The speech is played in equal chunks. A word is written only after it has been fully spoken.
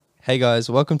Hey guys,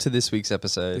 welcome to this week's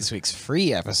episode. This week's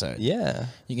free episode. Yeah.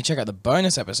 You can check out the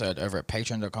bonus episode over at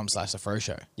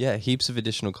patreon.com/thefroshow. Yeah, heaps of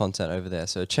additional content over there,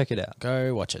 so check it out.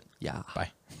 Go watch it. Yeah. Bye.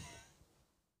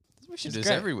 We should It's do this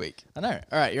great. every week. I know.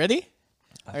 All right, you ready?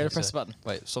 I gotta think press so. the button.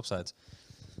 Wait, swap sides.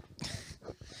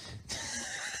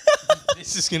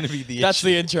 This is going to be the That's issue.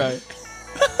 the intro.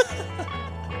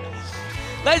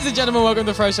 Ladies and gentlemen, welcome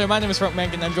to the Fro Show. My name is Rock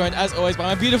Mankin. I'm joined, as always, by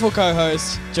my beautiful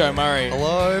co-host, Joe Murray.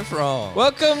 Hello from...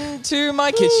 Welcome to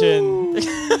my kitchen.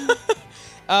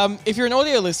 If you're an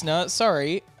audio listener,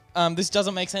 sorry, this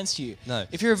doesn't make sense to you. No.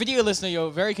 If you're a video listener,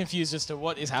 you're very confused as to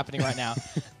what is happening right now.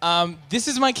 This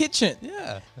is my kitchen.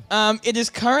 Yeah. It is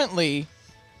currently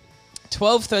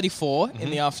 12:34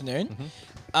 in the afternoon.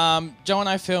 Joe and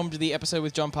I filmed the episode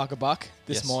with John Parker Buck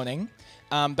this Yes. morning.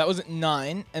 That was at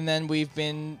 9, and then we've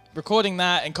been recording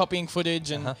that and copying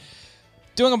footage and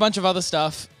doing a bunch of other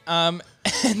stuff. And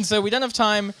so we don't have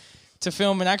time to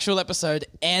film an actual episode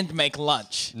and make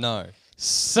lunch. No.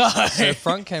 So So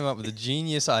Frank came up with a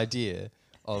genius idea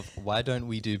of why don't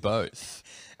we do both?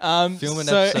 Film an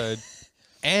episode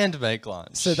and make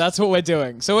lunch. So that's what we're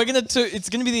doing. So we're gonna it's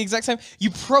gonna be the exact same.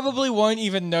 You probably won't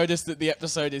even notice that the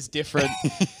episode is different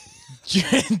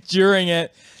during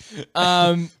it.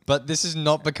 But this is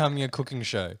not becoming a cooking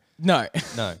show. No,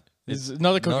 No. it's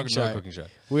not a cooking show. Not a cooking show.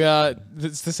 We are.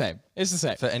 It's the same. It's the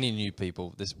same. For any new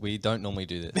people, we don't normally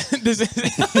do this. This is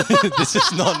This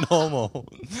is not normal.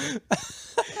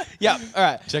 yeah. All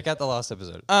right. Check out the last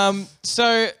episode.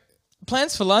 So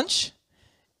plans for lunch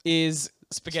is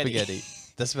spaghetti. Spaghetti.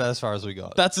 That's about as far as we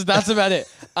got. That's about it.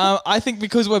 I think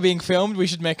because we're being filmed, we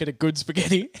should make it a good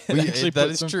spaghetti. And that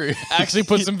put is some- true. Actually,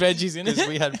 put some veggies in Because it.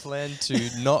 we had planned to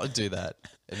not do that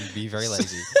and be very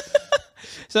lazy.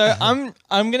 So I'm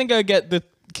gonna go get the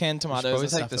canned We should tomatoes probably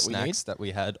and take stuff the that we need. snacks that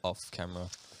we had off camera.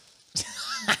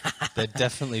 They're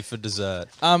definitely for dessert.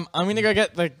 I'm gonna go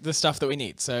get the stuff that we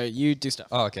need. So you do stuff.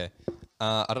 Oh, okay.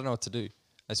 I don't know what to do.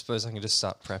 I suppose I can just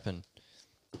start prepping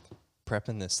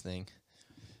this thing.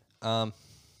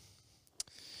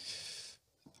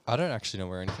 I don't actually know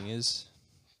where anything is,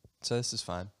 so this is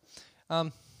fine.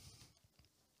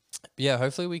 Yeah,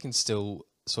 hopefully we can still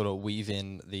sort of weave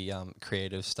in the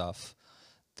creative stuff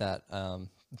that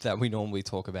that we normally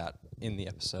talk about in the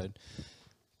episode.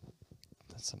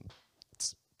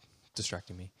 It's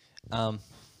distracting me. But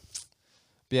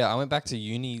yeah, I went back to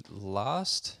uni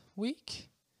last week.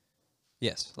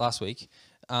 Yes, last week.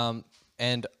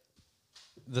 And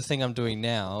the thing I'm doing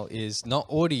now is not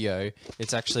audio,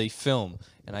 it's actually film.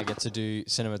 And I get to do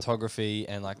cinematography.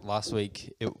 And like last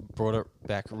week, it brought it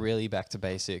back to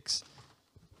basics.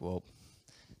 Well,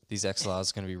 these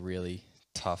XLRs are going to be really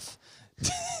tough.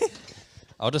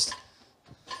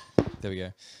 There we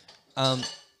go.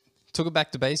 Took it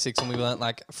back to basics, and we learnt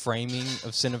like framing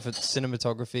of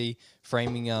cinematography,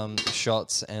 framing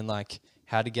shots, and like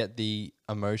how to get the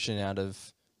emotion out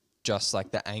of just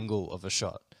like the angle of a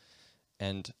shot.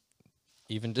 And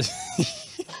even just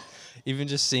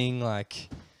seeing like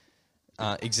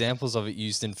examples of it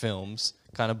used in films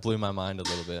kind of blew my mind a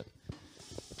little bit.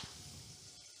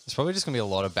 There's probably just gonna be a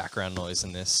lot of background noise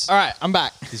in this. All right, I'm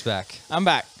back. He's back. I'm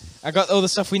back. I got all the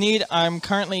stuff we need. I'm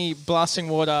currently blasting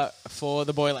water for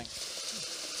the boiling.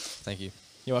 Thank you.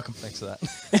 You're welcome. Thanks for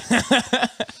that.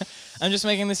 I'm just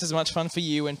making this as much fun for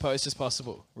you in post as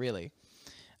possible. Really.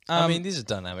 I mean, these are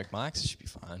dynamic mics. It should be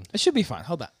fine. It should be fine.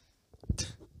 Hold that.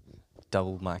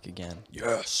 Double mic again.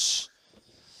 Yes.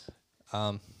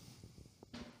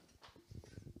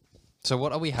 So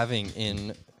what are we having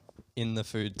in the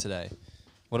food today?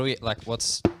 What are we like?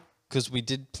 What's because we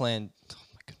did plan. Oh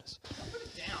my goodness.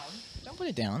 Don't put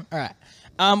it down. All right.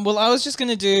 Well, I was just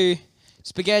gonna do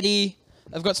spaghetti.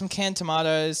 I've got some canned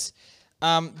tomatoes.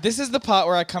 This is the part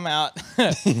where I come out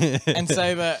and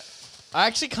say that I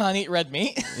actually can't eat red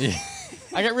meat. Yeah.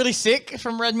 I get really sick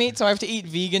from red meat, so I have to eat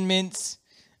vegan mince.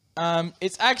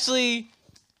 It's actually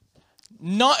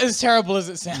not as terrible as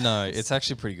it sounds. No, it's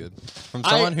actually pretty good. From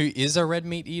someone who is a red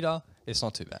meat eater, it's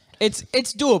not too bad. It's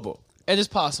doable. It is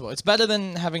possible. It's better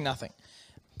than having nothing.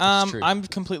 That's true. I'm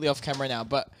completely off camera now,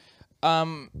 but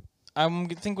I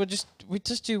think we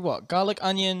just do what? Garlic,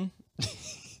 onion,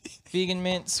 vegan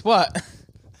mince. What?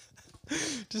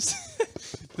 Just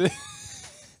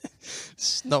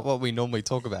it's not what we normally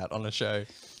talk about on a show.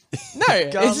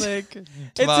 No, Garlic,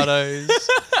 tomatoes.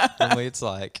 Normally it's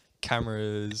like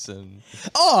cameras and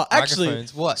Oh, actually,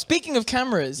 microphones. What? speaking of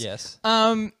cameras, Yes.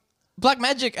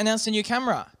 Blackmagic announced a new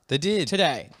camera They did.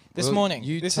 today, this Well, morning.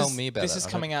 you this tell is, me about This that. is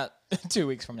I coming out 2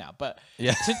 weeks from now, but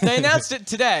Yeah. they announced it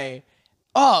today.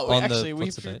 Oh, On the- actually, we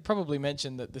what's the date? probably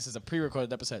mentioned that this is a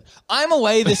pre-recorded episode. I'm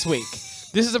away this week.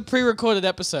 This is a pre-recorded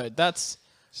episode. That's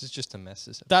This is just a mess.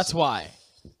 This That's episode.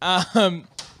 why.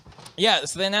 Yeah,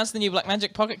 so they announced the new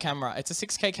Blackmagic Pocket camera. It's a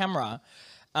 6K camera,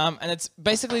 and it's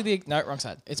basically wrong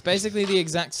side. It's basically the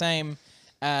exact same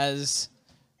as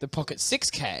the Pocket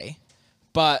 6K,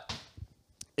 but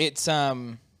it's I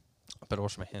better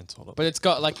wash my hands. Hold up. but it's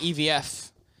got like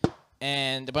EVF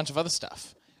and a bunch of other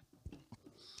stuff.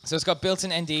 So it's got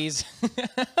built-in NDs.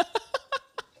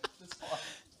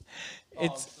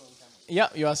 Yeah,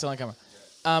 you are still on camera.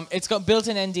 It's got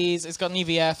built-in NDs. It's got an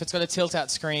EVF. It's got a tilt-out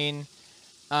screen.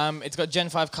 It's got Gen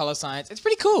 5 color science. It's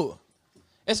pretty cool.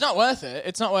 It's not worth it.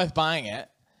 It's not worth buying it.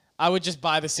 I would just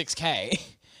buy the 6K.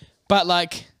 But,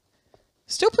 like,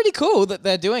 still pretty cool that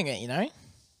they're doing it, you know?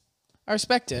 I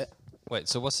respect it. Wait,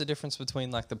 so what's the difference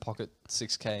between like the Pocket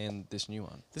 6K and this new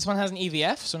one? This one has an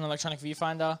EVF, so an electronic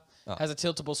viewfinder. Oh. Has a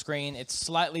tiltable screen. It's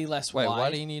slightly less Wait, wide. why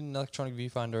do you need an electronic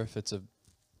viewfinder if it's a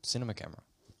cinema camera?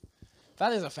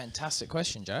 That is a fantastic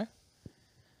question, Joe.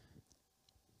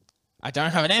 I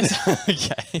don't have an answer.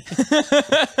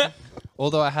 Okay.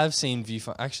 Although I have seen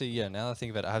viewfinder. Actually, yeah. Now that I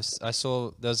think about it, I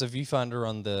saw there was a viewfinder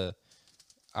on the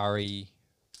RE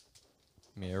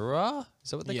Mirror.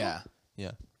 Is that what they call Yeah. it?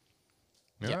 Yeah.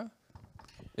 Mirror.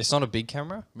 It's not a big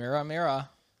camera. Mirror, mirror.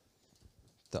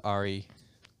 The RE.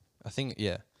 I think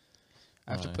yeah.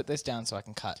 I have to put this down so I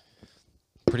can cut.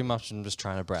 Pretty much, I'm just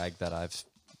trying to brag that I've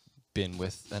been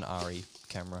with an RE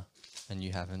camera, and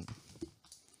you haven't.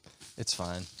 It's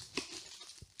fine.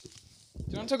 Do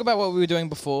you want to talk about what we were doing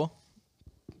before?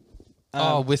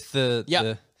 With the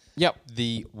Yep. Yep.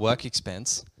 the work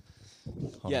expense.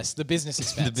 Hold Yes, the business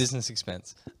expense. The business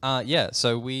expense. Yeah,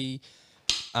 so we,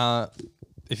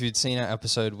 if you'd seen our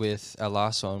episode with our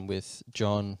last one with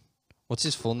John, what's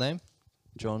his full name?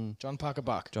 John Parker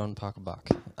Buck. Parker Buck.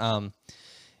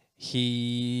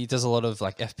 He does a lot of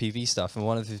like FPV stuff, and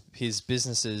one of his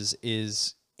businesses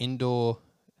is indoor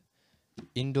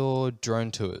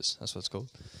drone tours. That's what it's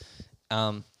called.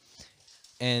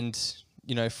 And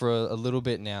you know, for a little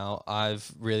bit now, I've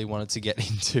really wanted to get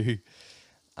into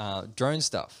drone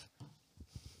stuff.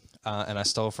 And I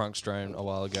stole Frank's drone a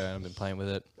while ago, and I've been playing with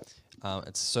it.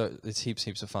 It's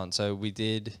heaps of fun. So we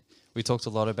talked a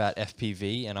lot about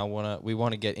FPV, and we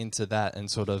want to get into that and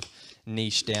sort of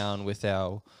niche down with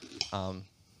our,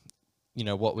 you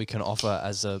know, what we can offer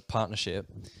as a partnership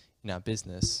in our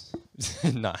business.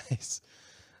 Nice.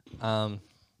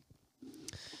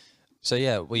 So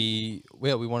yeah, we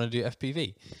want to do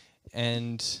FPV,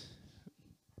 and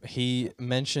he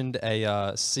mentioned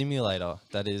a simulator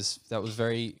that was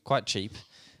quite cheap,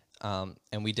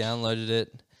 and we downloaded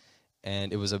it,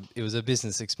 and it was a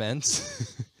business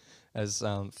expense, as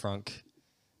Frank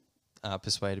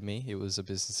persuaded me. It was a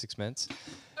business expense.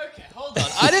 Okay, hold on.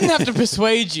 I didn't have to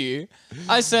persuade you.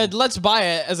 I said, let's buy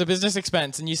it as a business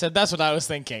expense, and you said, that's what I was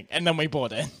thinking, and then we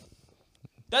bought it.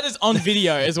 That is on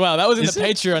video as well. That was in the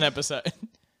Patreon episode.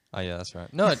 Oh yeah, that's right.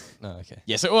 No, okay.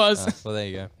 Yes, it was. Well, there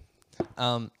you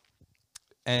go.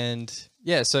 And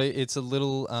yeah, so it's a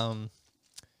little,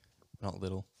 not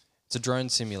little. It's a drone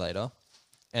simulator,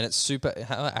 and it's super.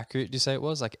 How accurate do you say it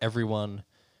was? Like everyone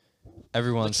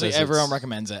Literally says everyone it's-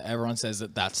 recommends it. Everyone says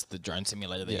that that's the drone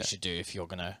simulator that Yeah. you should do if you're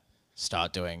going to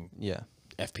start doing Yeah,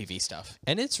 FPV stuff.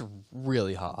 and it's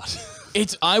really hard.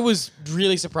 I was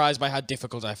really surprised by how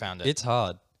difficult I found it. It's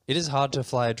hard. It is hard to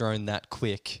fly a drone that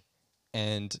quick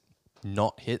and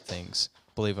not hit things.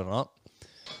 Believe it or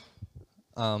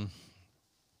not.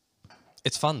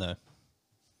 It's fun though.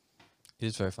 It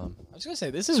is very fun. I was going to say,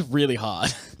 this is really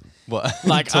hard. What?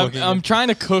 Like, Talking- I'm trying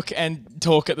to cook and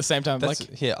talk at the same time. That's,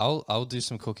 Like, here, I'll do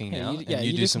some cooking now, and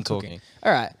you do some talking.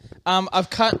 All right. I've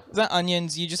cut the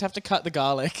onions. You just have to cut the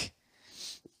garlic.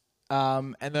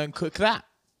 And then cook that.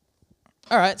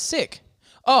 All right, sick.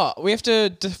 Oh, we have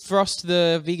to defrost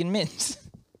the vegan mince.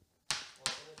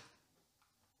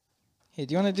 Here,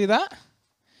 do you want to do that?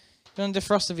 Do you want to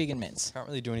defrost the vegan mince? Can't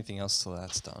really do anything else till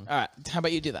that's done. All right. How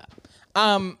about you do that?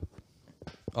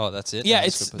 Oh, that's it? Yeah, I'm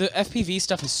it's just the gonna FPV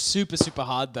stuff is super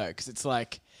hard though, because it's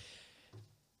like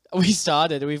we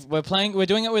started. We're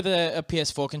doing it with a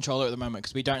PS4 controller at the moment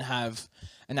because we don't have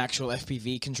an actual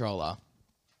FPV controller.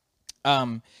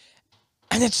 And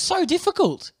it's so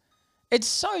difficult. It's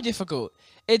so difficult.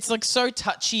 It's like so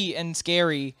touchy and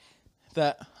scary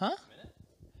that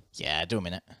Yeah, do a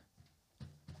minute.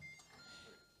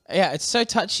 Yeah, it's so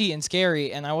touchy and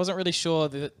scary, and I wasn't really sure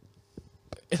that.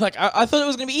 Like, I thought it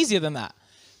was gonna be easier than that,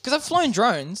 because I've flown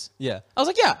drones. Yeah. I was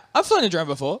like, yeah, I've flown a drone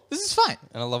before. This is fine.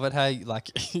 And I love it how like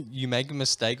you make a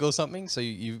mistake or something, so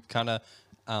you kind of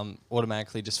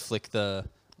automatically just flick the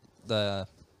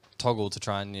toggle to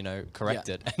try and correct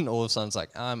Yeah. it, and all of a sudden it's like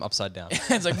I'm upside down.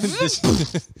 It's like,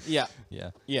 yeah,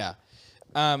 Yeah. yeah.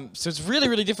 So it's really,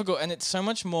 really difficult, and it's so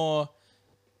much more.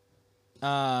 It's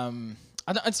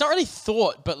not really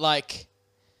thought, but like,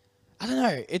 I don't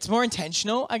know. It's more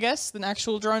intentional, I guess, than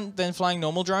flying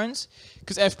normal drones.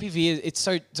 Because FPV it's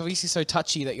obviously so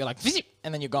touchy that you're like, "Visit,"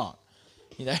 and then you're gone.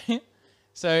 You know.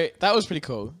 So that was pretty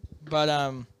cool. But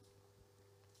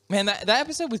man, that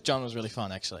episode with John was really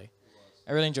fun. Actually,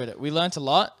 I really enjoyed it. We learnt a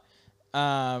lot.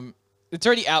 It's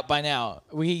already out by now.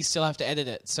 We still have to edit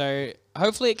it, so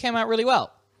hopefully it came out really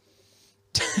well.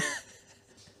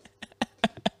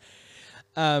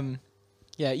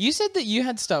 Yeah, you said that you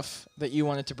had stuff that you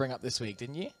wanted to bring up this week,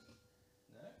 didn't you?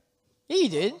 No. Yeah, you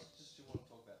did. Just want to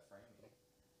talk about framing.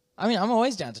 I mean, I'm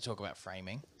always down to talk about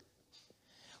framing.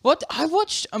 What I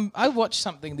watched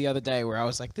something the other day where I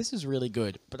was like, "This is really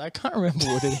good," but I can't remember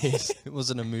what it is.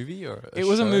 Was it a movie or It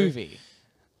was a movie.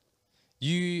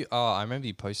 I remember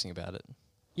you posting about it.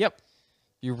 Yep.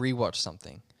 You rewatched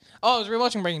something. Oh, I was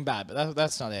rewatching Breaking Bad, but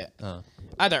that's not it. Oh.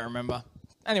 I don't remember.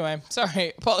 Anyway,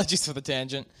 sorry. Apologies for the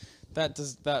tangent.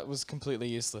 That was completely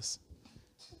useless.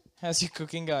 How's your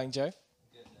cooking going, Joe?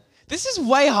 This is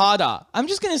way harder. I'm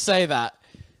just gonna say that.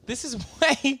 This is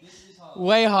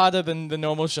way harder than the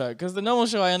normal show. Because the normal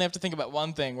show I only have to think about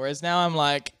one thing, whereas now I'm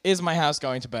like, is my house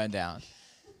going to burn down?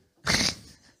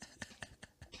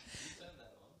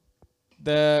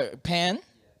 The pan?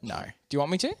 Yeah. No. Do you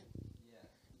want me to? Yeah.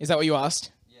 Is that what you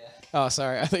asked? Yeah. Oh,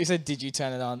 sorry. I thought you said, did you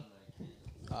turn it on?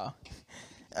 Oh.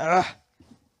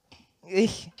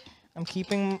 I'm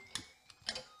keeping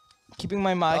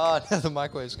my mic. Oh, now the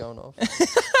microwave's going off.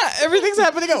 Everything's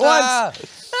happening at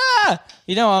once. Ah!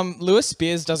 You know, Lewis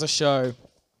Spears does a show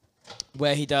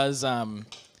where he does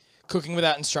cooking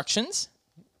without instructions.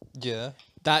 Yeah.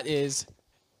 That is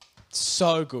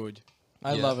so good.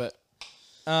 I Yeah. love it.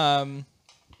 I'm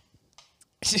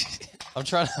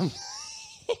trying to...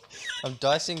 I'm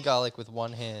dicing garlic with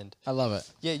one hand. I love it.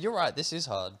 Yeah, you're right. This is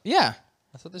hard. Yeah.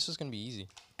 I thought this was going to be easy.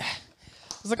 I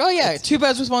was like, oh yeah, two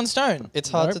birds with one stone. It's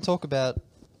hard Nope. to talk about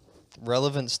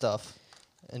relevant stuff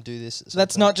and do this. At some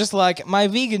That's point. not just like, my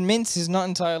vegan mince is not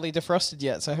entirely defrosted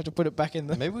yet, so I have to put it back in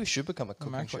the Maybe we should become a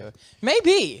cooking microwave. show.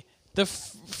 Maybe. The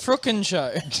frickin'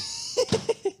 show.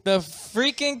 The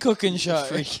freaking cooking show.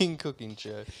 Freaking cooking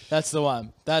show. That's the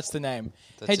one. That's the name.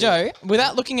 That's Hey, it. Joe,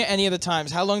 without looking at any of the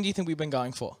times, how long do you think we've been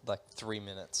going for? Like 3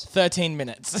 minutes. 13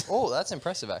 minutes. Oh, that's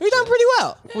impressive, actually. We've done pretty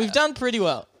well. We've done pretty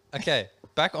well. Okay,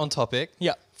 back on topic.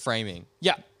 Yeah. Framing.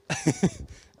 Yeah.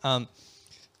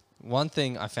 One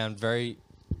thing I found very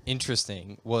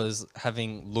interesting was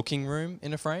having looking room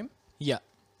in a frame. Yeah.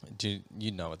 Do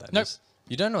you know what that is? Nope.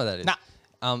 You don't know what that is?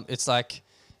 Nah. It's like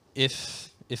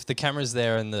if the camera's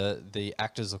there and the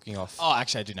actor's looking off. Oh,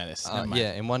 actually, I do know this. Never mind.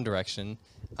 Yeah, in one direction.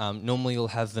 Normally, you'll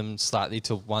have them slightly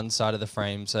to one side of the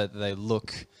frame so that they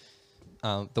look.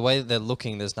 The way that they're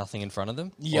looking, there's nothing in front of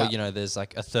them. Yeah. Or, there's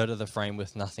like a third of the frame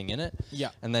with nothing in it. Yeah.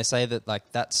 And they say that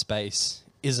like that space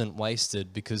isn't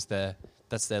wasted because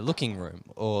that's their looking room,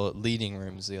 or leading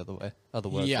room is the other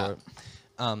word Yeah. for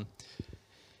it.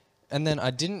 And then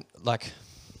I didn't like,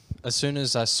 as soon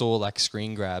as I saw like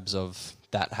screen grabs of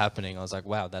that happening, I was like,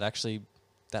 wow, that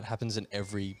happens in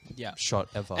every Yeah. shot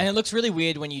ever. And it looks really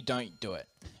weird when you don't do it.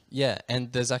 Yeah,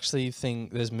 and there's actually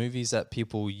there's movies that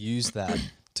people use that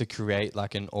to create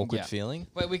like an awkward Yeah. feeling.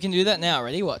 Wait, we can do that now.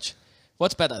 Ready? Watch.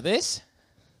 What's better, this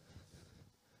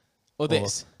or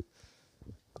this?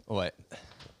 Oh wait,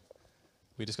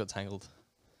 we just got tangled.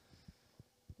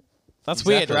 That's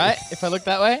Exactly. weird, right? If I look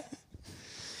that way?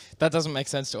 That doesn't make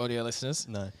sense to audio listeners.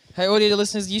 No. Hey, audio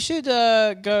listeners, you should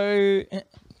go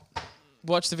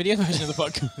watch the video version of the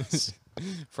podcast.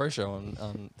 Fro Show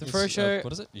on The Fro Show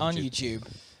what is it? on YouTube.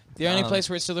 The only Um, place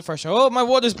where it's still the Fro Show. Oh, my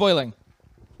water's boiling.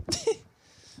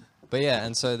 But yeah,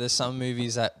 and so there's some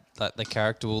movies that the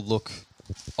character will look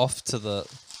off to the,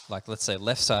 like, let's say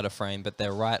left side of frame, but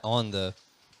they're right on the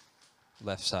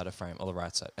left side of frame or the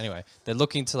right side. Anyway, they're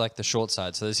looking to like the short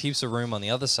side. So there's heaps of room on the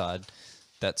other side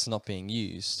that's not being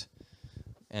used.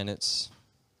 And it's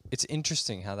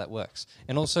interesting how that works.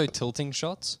 And also tilting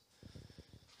shots.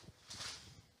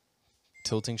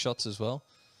 Tilting shots as well.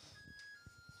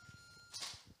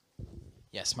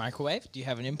 Yes, microwave. Do you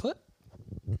have an input?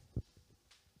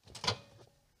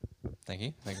 Thank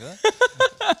you. Thank you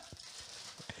for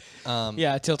that.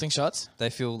 Yeah, tilting shots. They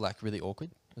feel like really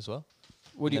awkward as well.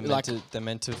 What do you they're like? they're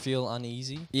meant to feel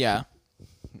uneasy. Yeah.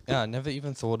 Yeah, I never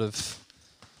even thought of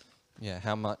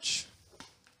how much,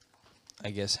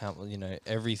 I guess,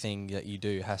 everything that you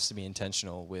do has to be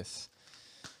intentional with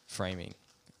framing.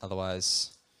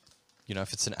 Otherwise,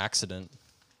 if it's an accident,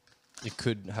 it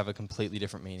could have a completely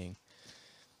different meaning.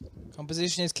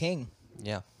 Composition is king.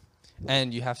 Yeah.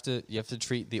 And you have to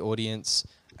treat the audience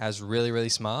as really, really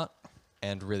smart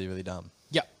and really, really dumb.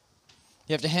 Yep.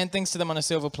 You have to hand things to them on a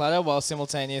silver platter while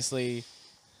simultaneously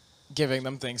giving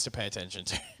them things to pay attention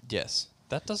to. Yes.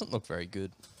 That doesn't look very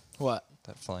good, What?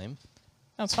 that flame.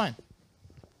 That's fine.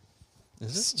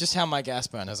 Is It's it? just how my gas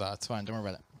burners are. It's fine. Don't worry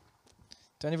about it.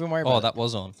 Don't even worry about Oh, it. that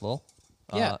was on, lol.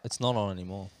 Yeah. It's not on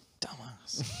anymore.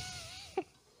 Dumbass.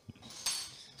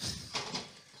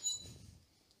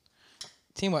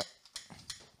 Teamwork.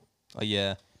 Oh,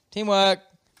 yeah. Teamwork.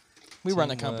 We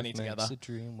run a Teamwork company makes together. the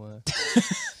dream work.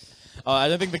 Oh, I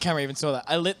don't think the camera even saw that.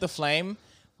 I lit the flame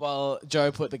while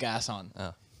Joe put the gas on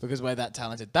Oh. because we're that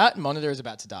talented. That monitor is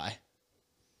about to die.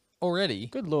 Already?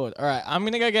 Good lord. All right, I'm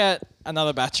going to go get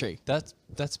another battery. That's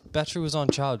battery was on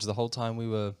charge the whole time we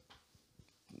were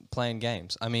playing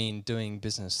games. I mean, doing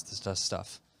business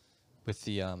stuff with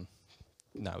the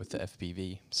with the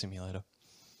FPV simulator.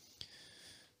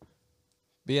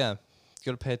 But yeah, you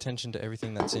got to pay attention to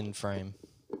everything that's in frame.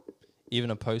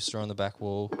 Even a poster on the back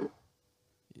wall,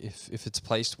 if it's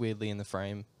placed weirdly in the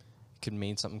frame, it could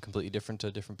mean something completely different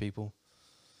to different people.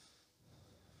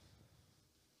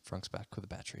 Frunk's back with a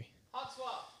battery. Hot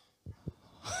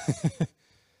swap.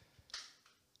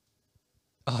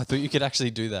 Oh, I thought you could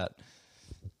actually do that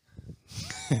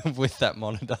with that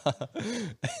monitor.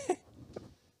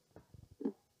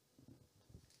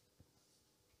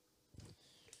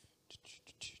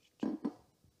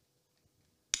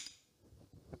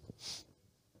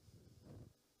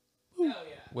 Hell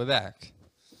yeah. We're back.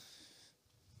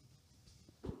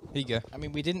 Here you go. I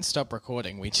mean, we didn't stop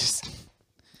recording. We just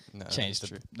No, changed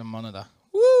that's the monitor.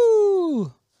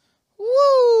 Woo!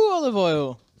 Woo! Olive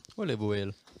oil. Olive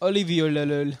oil. Olive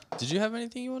oil. Did you have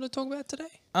anything you want to talk about today?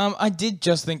 I did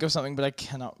just think of something, but I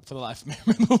cannot for the life of me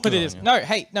remember what Good it on is. you. No,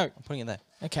 hey, no. I'm putting it there.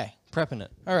 Okay. Prepping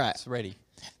it. All right. It's ready.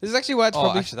 This is actually why it's Oh,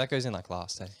 probably actually, that goes in like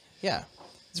last day. yeah.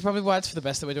 This is probably why it's for the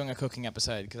best that we're doing a cooking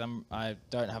episode because I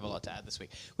don't have a lot to add this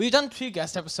week. We've done 2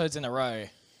 guest episodes in a row,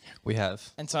 We have.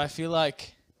 and so I feel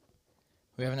like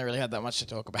we haven't really had that much to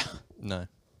talk about. No.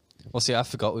 Well, see, I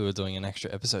forgot we were doing an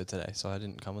extra episode today, so I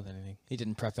didn't come with anything. He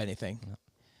didn't prep anything. No.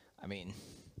 I mean,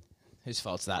 whose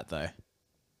fault's that though?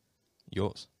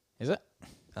 Yours. Is it?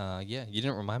 Yeah, you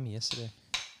didn't remind me yesterday.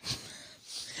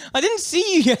 I didn't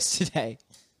see you yesterday.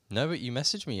 No, but you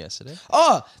messaged me yesterday.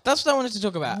 Oh, that's what I wanted to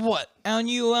talk about. What? Our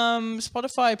new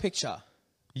Spotify picture.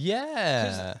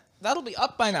 Yeah. That'll be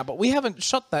up by now, but we haven't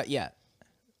shot that yet.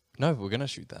 No, we're gonna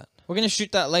shoot that. We're gonna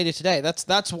shoot that later today.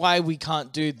 That's why we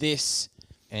can't do this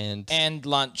And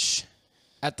lunch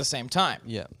at the same time.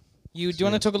 yeah. Do you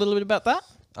want to talk a little bit about that?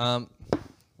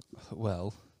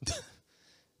 Well,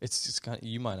 it's just kind of,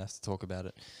 you might have to talk about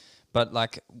it, but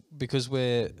like because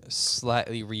we're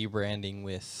slightly rebranding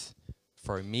with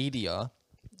Fro Media,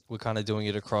 we're kind of doing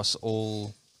it across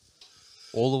all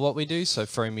of what we do. So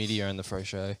Fro Media and the Fro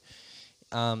Show,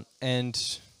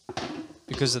 and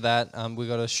because of that, we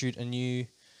got to shoot a new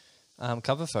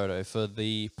cover photo for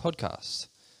the podcast,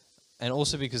 and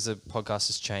also because the podcast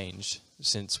has changed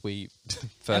since we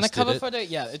first And the cover did it. photo,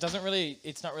 yeah, it's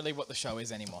not really what the show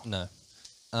is anymore. No.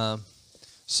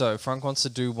 So Frank wants to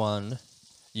do one.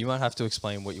 You might have to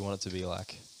explain what you want it to be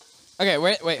like. Okay,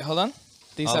 wait, hold on.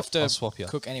 These I'll- have to I'll swap you.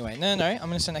 cook anyway. No, I'm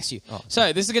going to stand next to you. Oh.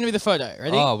 So this is going to be the photo.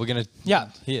 Ready? Oh, we're gonna Yeah.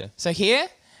 here. So here,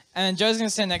 and Joe's going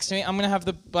to stand next to me. I'm going to have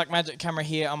the Blackmagic camera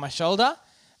here on my shoulder,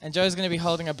 and Joe's going to be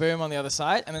holding a boom on the other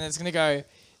side, and then it's going to go,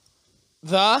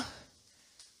 the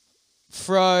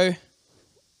Fro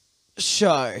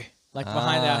Show, like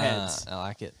behind our heads. I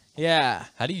like it. Yeah.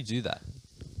 How do you do that?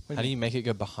 What How do do you you make it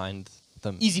go behind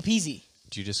them? Easy peasy.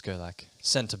 Do you just go like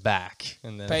center back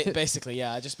and then? Basically,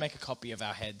 yeah. I just make a copy of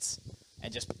our heads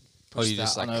and just Oh, push you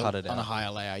just, that like, on cut it on a out. higher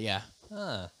layer. Yeah.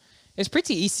 Ah, It's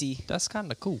pretty easy. that's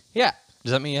kind of cool. Yeah.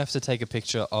 Does that mean you have to take a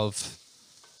picture of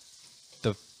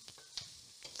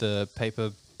the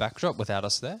paper backdrop without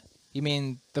us there? You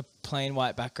mean the plain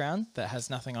white background that has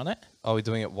nothing on it? Are we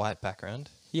doing it white background?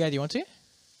 Yeah. Do you want to?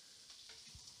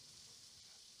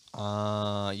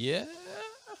 Yeah.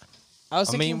 I was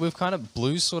I thinking. mean, we've kind of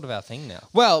blue's sort of our thing now.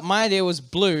 Well, my idea was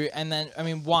blue, and then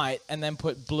white, and then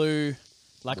put blue,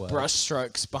 like Word. brush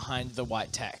strokes behind the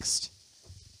white text.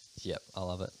 Yep, I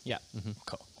love it. Yeah. Mm-hmm.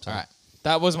 Cool. So- All right.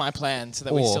 That was my plan, so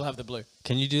that we Or- still have the blue.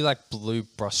 Can you do like blue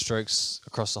brush strokes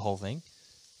across the whole thing?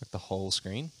 Like the whole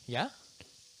screen? Yeah.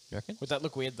 You reckon? Would that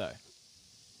look weird though?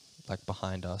 Like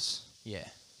behind us, Yeah.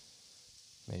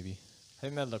 maybe. I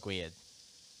think that'd look weird.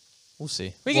 We'll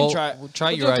see. We can try. We'll try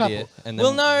we'll do your a couple. idea, and then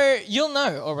We'll know. You'll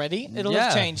know already. It'll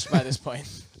have Yeah. changed by this point.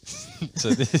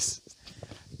 So this.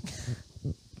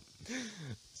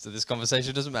 So this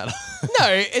conversation doesn't matter. No,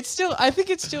 it's still. I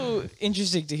think it's still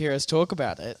interesting to hear us talk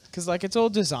about it because, like, it's all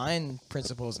design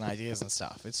principles and ideas and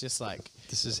stuff. It's just like,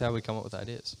 This is how we come up with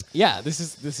ideas. yeah, this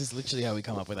is literally how we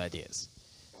come up with ideas.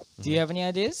 Do you have any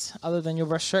ideas other than your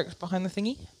brush strokes behind the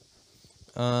thingy?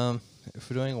 If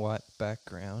we're doing a white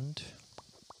background,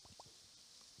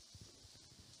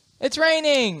 It's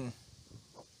raining.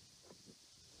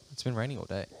 it's been raining all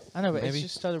day. I know, but Maybe. it's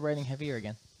just started raining heavier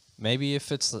again. Maybe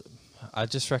if it's, I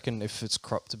just reckon if it's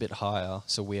cropped a bit higher,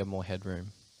 so we have more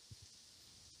headroom.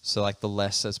 So like the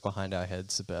less that's behind our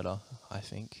heads, the better. I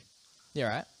think. Yeah,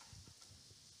 right.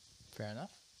 Fair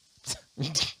enough.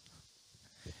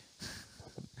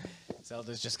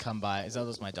 Zelda's just come by.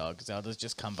 Zelda's my dog. Zelda's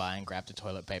just come by and grabbed a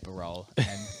toilet paper roll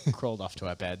and crawled off to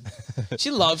her bed.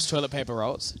 She loves toilet paper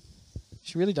rolls.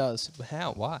 She really does.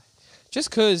 How? Why? Just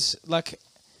 'cause, like,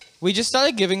 we just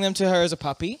started giving them to her as a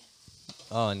puppy,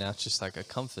 Oh, now it's just like a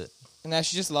comfort. and now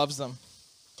she just loves them.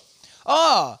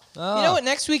 Oh, you Ah. know what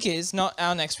next week is? Not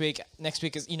our next week. Next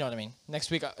week is, you know what I mean.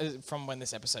 Next week from when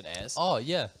this episode airs. Oh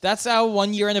yeah. That's our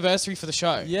 1 year anniversary for the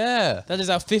show. Yeah. That is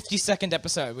our 52nd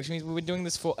episode, which means we've been doing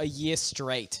this for a year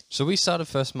straight. So we started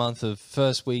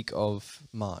first week of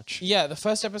March. Yeah, the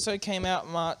first episode came out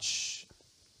March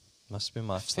Must have been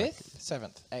March 5th,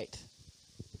 7th, 8th.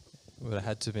 Would have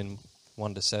had to have been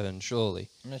 1 to 7, surely.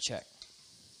 I'm going to check.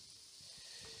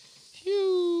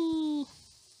 Phew.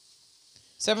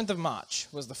 7th of March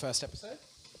was the first episode.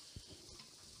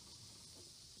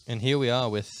 And here we are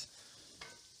with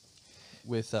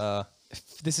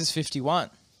This is 51.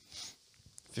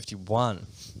 51.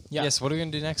 Yeah. Yes. What are we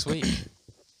gonna do next week?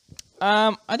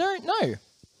 I don't know.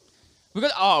 We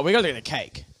got to get a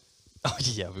cake. Oh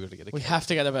yeah, we got to get a We have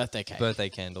to get a birthday cake. birthday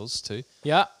candles too.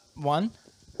 Yeah, one,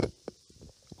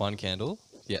 1 candle.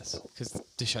 Yes. because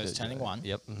the show's turning 1.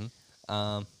 Yep.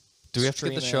 Do we have to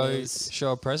get the Streamers.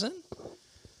 show a present?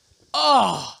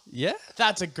 Oh, Yeah.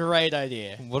 that's a great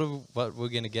idea. What we're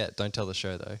gonna get? Don't tell the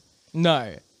show though.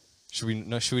 No. Should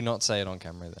we not say it on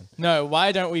camera then? No,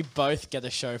 why don't we both get a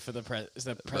show for the present?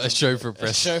 A show for a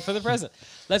present. A show for the present.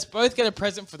 Let's both get a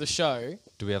present for the show.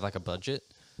 Do we have like a budget?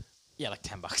 Yeah, like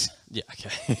 $10. Yeah.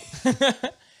 Okay.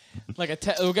 Like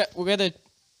we'll get a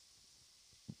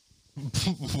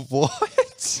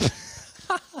What?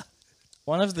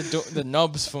 one of the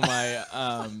knobs for my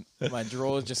my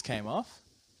drawer just came off.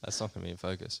 That's not gonna be in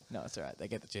focus. No, it's all right. They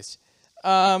get the gist.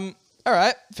 All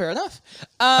right, fair enough.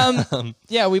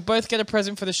 Yeah, we both get a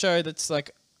present for the show that's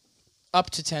like up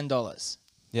to $10.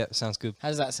 Yeah, sounds good. How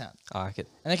does that sound? I like it.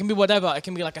 And it can be whatever. It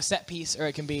can be like a set piece, or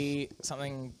it can be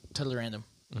something totally random.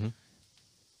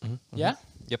 Yeah.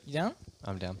 Yep. You down?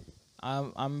 I'm down.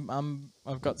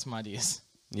 I've got some ideas.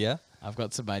 Yeah. I've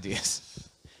got some ideas.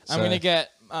 So- I'm gonna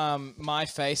get my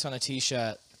face on a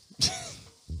T-shirt,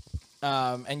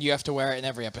 and you have to wear it in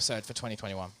every episode for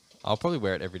 2021. I'll probably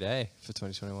wear it every day for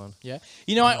 2021. Yeah.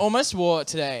 You know, I almost wore it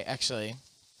today, actually.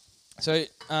 So,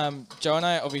 Joe and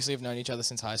I obviously have known each other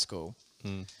since high school.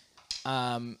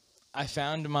 I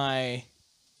found my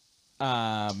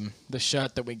the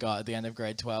shirt that we got at the end of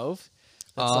grade 12.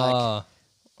 It's like,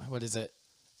 what is it?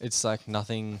 It's like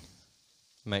nothing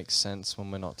makes sense when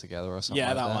we're not together or something.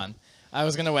 Yeah, like that one. I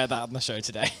was gonna wear that on the show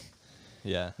today,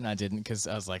 Yeah. and I didn't because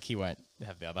I was like, he won't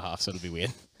have the other half, so it'll be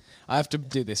weird. I have to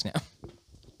do this now.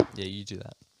 Yeah, you do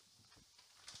that.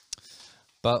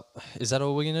 But is that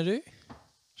all we're gonna do?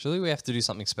 Surely we have to do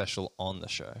something special on the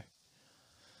show.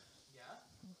 Yeah.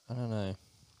 I don't know.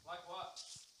 Like what?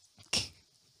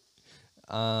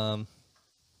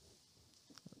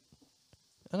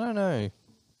 I don't know.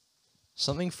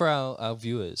 Something for our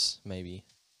viewers, maybe.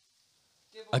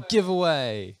 A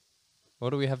giveaway.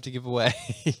 What do we have to give away?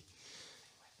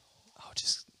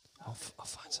 I'll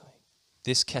find something.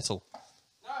 This kettle.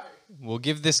 No. We'll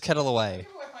give this kettle away.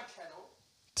 Give away my kettle.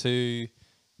 To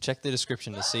check the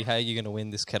description to see how you're going to win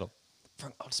this kettle.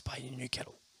 Frank, I'll just buy you a new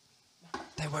kettle.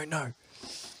 They won't know.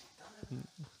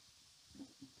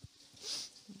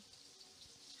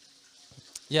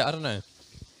 Yeah, I don't know.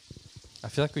 I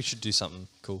feel like we should do something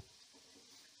cool.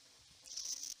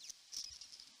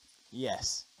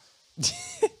 Yes.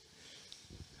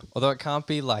 Although it can't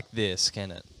be like this,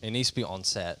 can it? It needs to be on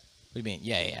set. What do you mean?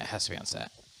 Yeah, it has to be on set.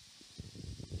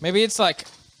 Maybe it's like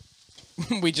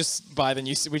we just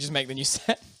we just make the new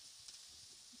set.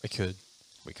 We could.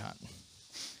 We can't.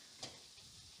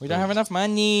 We don't have enough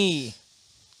money.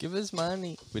 Give us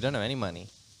money. We don't have any money.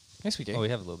 Yes, we do. Oh, we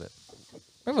have a little bit.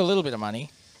 We have a little bit of money.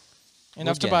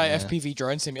 Enough to getting buy there. FPV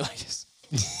drone simulators.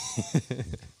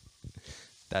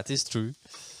 That is true.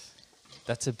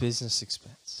 That's a business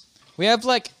expense. We have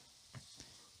like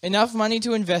enough money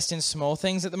to invest in small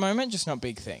things at the moment, just not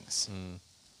big things.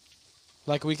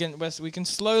 Like we can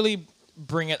slowly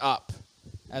bring it up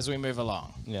as we move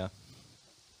along. Yeah.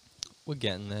 We're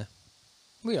getting there.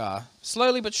 We are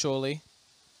slowly but surely.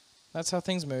 That's how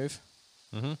things move.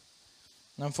 Mm-hmm. And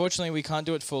unfortunately, we can't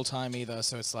do it full time either.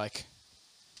 So it's like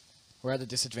we're at a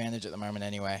disadvantage at the moment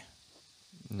anyway.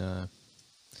 No.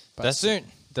 But That's soon.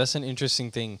 That's an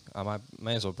interesting thing. I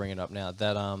may as well bring it up now.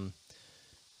 That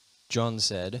John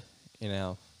said in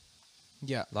our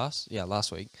Yeah.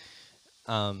 last week,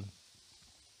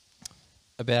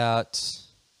 about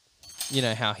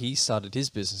how he started his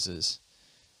businesses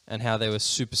and how they were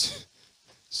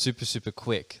super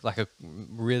quick, like a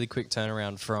really quick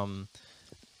turnaround from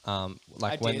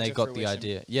like when Idea they to got the fruition.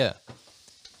 idea. Yeah.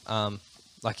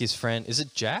 Like his friend, is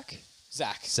it Jack?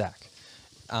 Zach. Zach.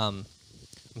 I'm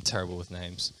terrible with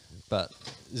names, but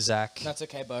Zach. That's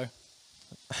okay, Bo.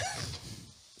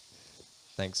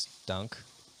 Thanks, Dunk.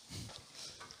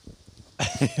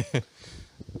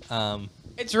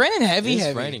 It's raining heavy, It is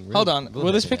heavy. raining really- Hold on. really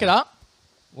Will this heavy pick it now. up?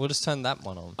 We'll just turn that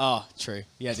one on. Oh, true.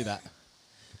 Yeah, do that.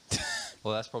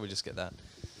 Well, that's probably just get that.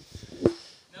 No,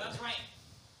 that's rain.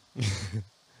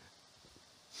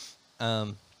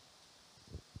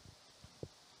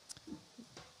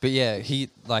 But yeah,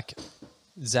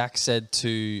 Zach said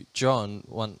to John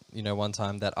one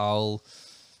time that what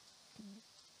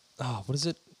is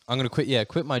it? I'm gonna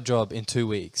quit my job in 2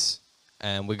 weeks,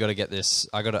 and we got to get this.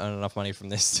 I got to earn enough money from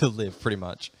this to live, pretty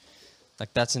much.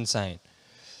 Like that's insane.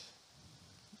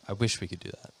 I wish we could do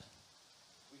that.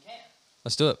 We can.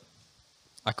 Let's do it.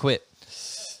 I quit.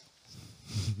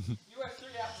 You work 3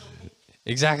 hours a week.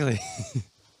 Exactly.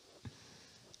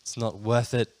 It's not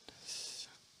worth it.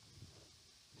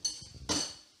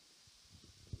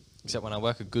 Except when I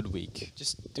work a good week.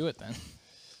 Just do it then.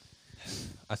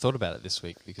 I thought about it this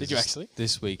week because Did you actually?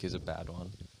 This week is a bad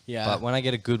one. Yeah. But when I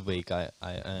get a good week, I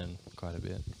earn quite a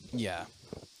bit. Yeah.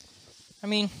 I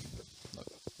mean, look,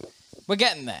 we're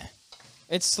getting there.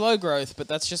 It's slow growth, but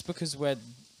that's just because we've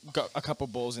got a couple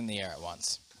balls in the air at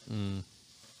once. Mm,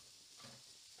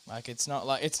 Like it's not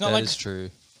like that is true.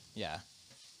 yeah.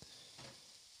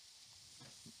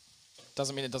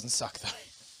 Doesn't mean it doesn't suck though.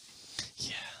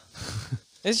 Yeah.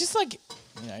 It's just like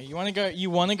you want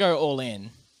to go all in,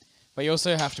 but you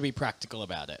also have to be practical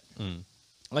about it. Mm.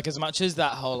 Like as much as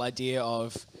that whole idea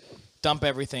of dump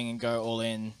everything and go all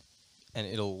in And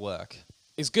it'll work.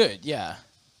 is good, yeah.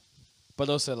 But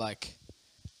also like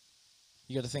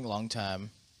you got to think long term.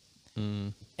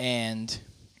 Mm. And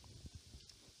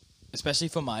especially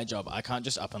for my job, I can't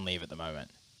just up and leave at the moment.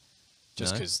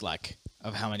 Just No? because, like,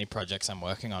 of how many projects I'm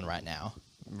working on right now.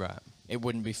 Right. It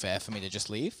wouldn't be fair for me to just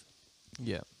leave.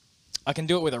 Yeah. I can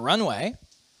do it with a runway.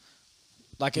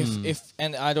 Like, if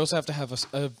and I'd also have to have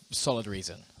a solid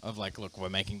reason of, like, look, we're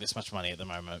making this much money at the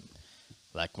moment.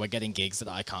 Like, we're getting gigs that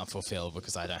I can't fulfill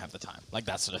because I don't have the time. Like,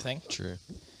 that sort of thing. True.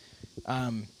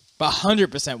 But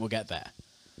 100% we'll get there.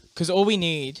 Because all we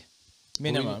need,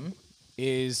 minimum,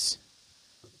 is...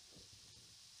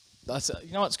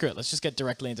 you know what? Screw it. Let's just get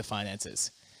directly into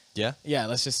finances. Yeah. Yeah,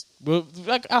 let's just...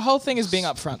 like, our whole thing is being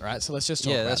upfront, right? So let's just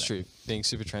talk Yeah, about that's it. true. Being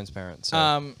super transparent.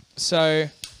 So. So,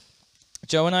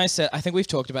 Joe and I said... I think we've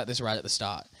talked about this right at the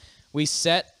start. We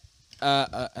set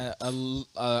an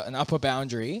upper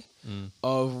boundary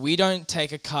of we don't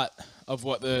take a cut of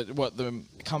what the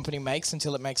company makes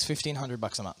until it makes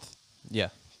 $1,500 a month. Yeah.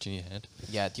 Junior head.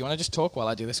 Yeah. Do you want to just talk while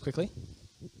I do this quickly?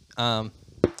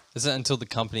 Is that until the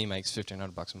company makes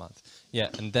 $1,500 a month? Yeah,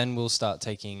 and then we'll start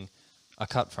taking a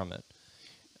cut from it,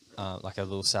 like a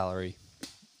little salary,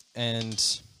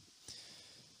 and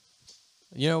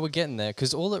we're getting there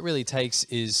because all it really takes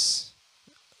is,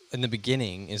 in the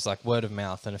beginning, is like word of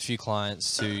mouth and a few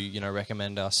clients to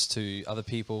recommend us to other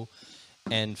people,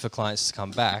 and for clients to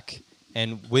come back,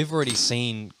 and we've already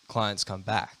seen clients come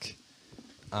back.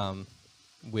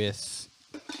 There's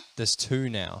 2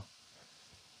 now.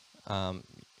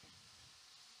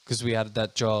 Because we added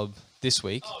that job this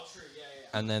week, Oh, true.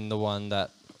 Yeah. and then the one that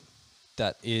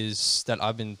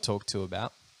I've been talked to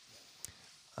about.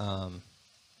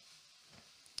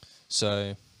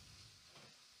 So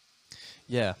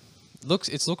yeah,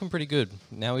 it's looking pretty good.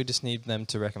 Now we just need them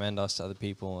to recommend us to other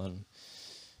people, and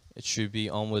it should be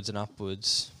onwards and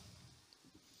upwards.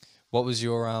 What was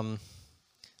your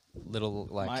little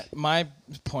like? My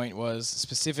point was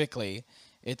specifically,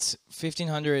 it's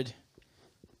 $1,500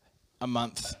 a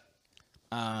month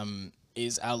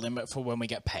is our limit for when we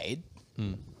get paid,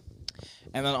 and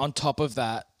then on top of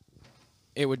that,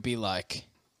 it would be like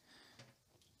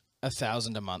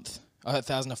 $1,000 a month, or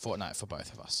 $1,000 a fortnight for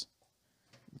both of us.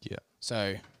 Yeah.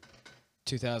 So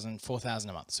 2,000, 4,000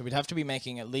 a month. So we'd have to be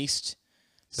making at least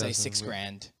say 1,000 a week.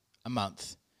 $6,000 a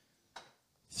month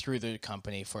through the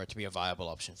company for it to be a viable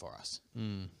option for us.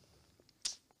 Mm.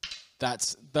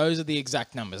 Those are the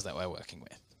exact numbers that we're working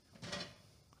with.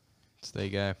 So there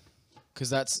you go. Because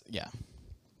that's, yeah.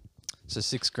 So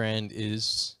 $6,000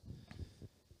 is,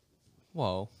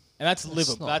 well, And that's It's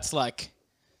livable. not- That's like,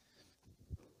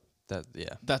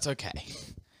 yeah. that's okay.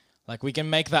 Like, we can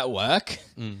make that work.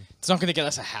 Mm. It's not going to get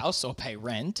us a house or pay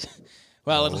rent.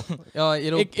 Well, Oh,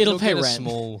 it'll it'll pay get a rent.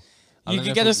 small. I you don't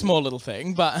can know get if a small little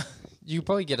thing, but You could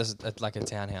probably get us like a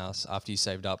townhouse after you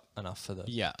saved up enough for the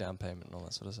Yeah. down payment and all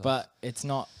that sort of stuff. but it's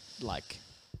not like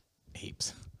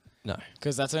heaps. no,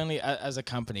 Because that's only, as a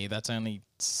company, that's only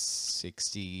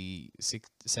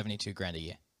 72 grand a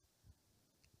year,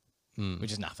 mm.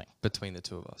 which is nothing. between the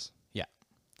two of us. Yeah.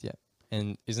 Yeah,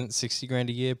 and isn't $60,000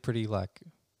 a year pretty like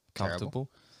Terrible. comfortable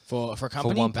For a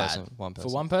company, for one bad. person? One person,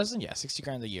 For one person, yeah, 60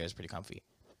 grand a year is pretty comfy.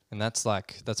 and that's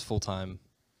full time.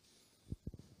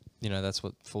 You know, that's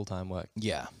what full time work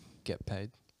Yeah. get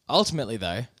paid. Ultimately,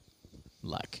 though,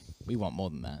 like, we want more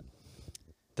than that.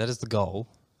 That is the goal.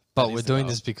 But is we're the doing goal.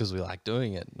 this because we like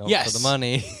doing it, not for Yes. the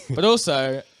money. But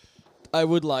also, I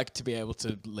would like to be able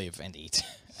to live and eat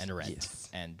and rent Yes.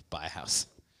 and buy a house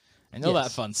and all that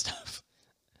Yes. fun stuff.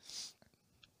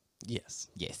 Yes.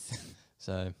 Yes.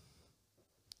 So,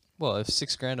 well, if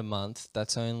 $6,000 a month,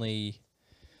 that's only,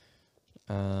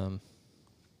 how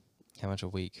much a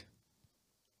week?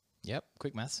 Yep.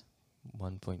 Quick maths.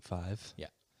 1.5. Yeah.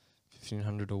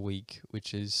 1,500 a week,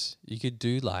 which is, you could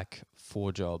do like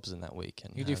 4 jobs in that week.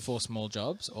 And You do have- 4 small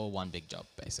jobs or 1 big job,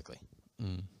 basically.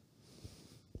 Mm.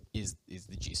 Is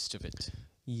the gist of it.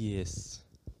 Yes.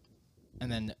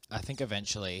 And then I think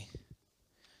eventually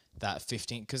that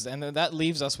 15, because and then that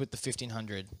leaves us with the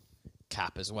 1,500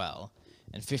 cap as well,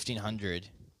 and 1,500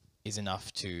 is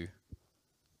enough to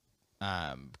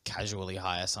casually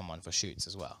hire someone for shoots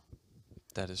as well,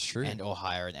 That is true. and or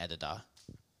hire an editor,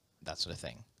 that sort of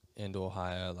thing. And or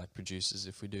hire like producers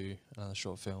if we do another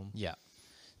short film. Yeah.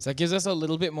 So that gives us a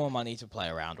little bit more money to play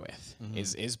around with.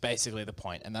 Is basically the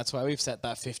point, and that's why we've set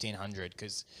that 1,500.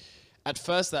 Because at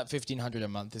first that 1,500 a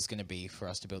month is going to be for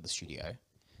us to build the studio.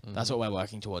 That's what we're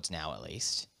working towards now, at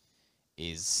least,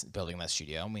 is building that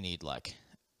studio, and we need like,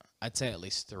 I'd say at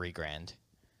least $3,000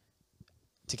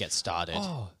 to get started.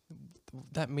 Oh,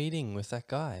 that meeting with that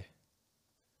guy.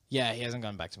 Yeah, he hasn't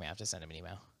gone back to me. I have to send him an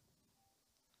email.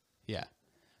 Yeah,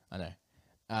 I know.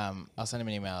 I'll send him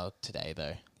an email today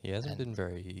though. He hasn't And been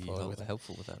very forward with it.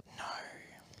 helpful with that. No,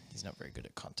 he's not very good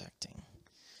at contacting.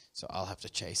 So I'll have to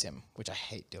chase him, which I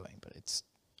hate doing, but it's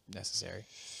necessary.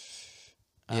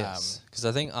 Yes, because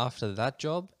I think after that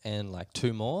job and like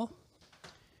 2 more,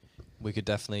 we could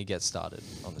definitely get started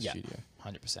on the Yeah, studio.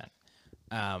 100%.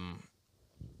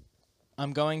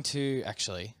 I'm going to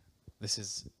actually. This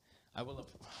is. I will have.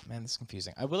 Oh, man, this is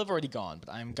confusing. I will have already gone,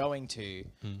 but I'm going to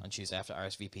on Tuesday after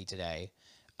RSVP today,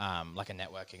 like a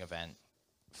networking event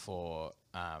for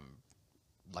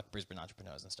like Brisbane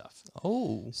entrepreneurs and stuff.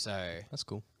 Oh, So that's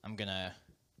cool. I'm gonna,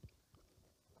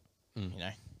 you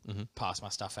know, pass my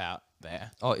stuff out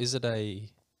there. Oh, is it a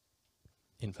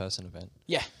in-person event?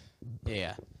 Yeah,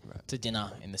 yeah. Right. To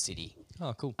dinner in the city.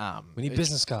 Oh, cool. We need It's-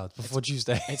 business cards before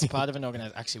Tuesday. It's part of an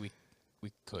organization. Actually,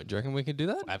 we could. Do you reckon we could do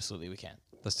that? Absolutely, we can.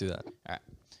 Let's do that. All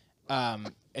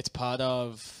right. It's part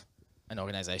of an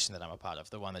organization that I'm a part of,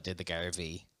 the one that did the Gary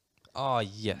V. Oh,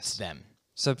 It's yes. them.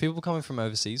 So people coming from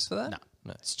overseas for that? No,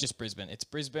 No. it's just Brisbane. It's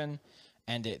Brisbane,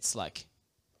 and it's like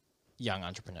young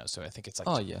entrepreneurs. So I think it's like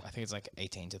Oh, yeah. I think it's like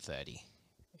 18 to 30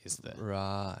 is the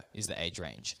Right. age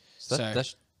range. So So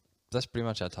that's pretty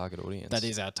much our target audience. that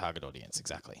is our target audience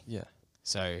exactly. Yeah.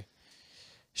 So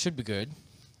should be good.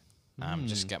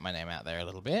 Just get my name out there a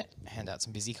little bit, hand out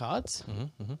some busy cards.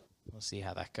 We'll see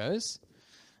how that goes.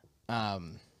 But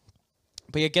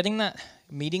yeah,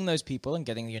 meeting those people and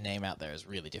getting your name out there is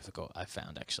really difficult. I've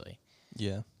found actually,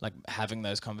 Yeah. like having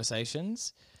those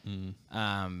conversations,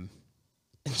 and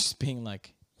just being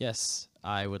like, "Yes,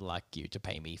 I would like you to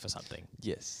pay me for something,"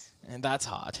 Yes. and that's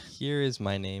hard. Here is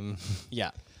my name.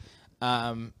 Yeah.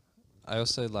 I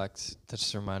also liked, that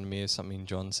just reminded me of something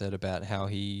John said about how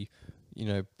he, you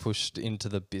know, pushed into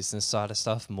the business side of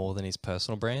stuff more than his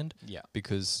personal brand. Yeah.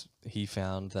 Because he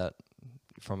found that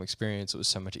from experience, it was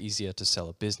so much easier to sell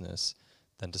a business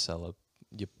than to sell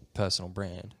your personal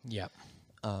brand, Yeah.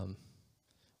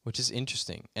 which is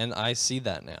interesting. And I see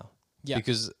that now. Yeah.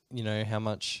 Because, you know, how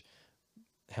much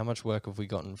work have we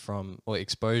gotten from, or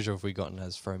exposure have we gotten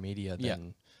as Fro Media Yeah.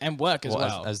 than And work as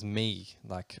well. as me?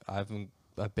 Like, I've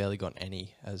barely got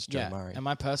any as Joe Murray. And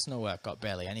my personal work got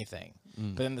barely anything.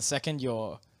 But then the second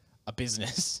you're a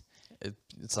business,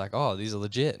 It's like, oh, these are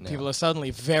legit now. people are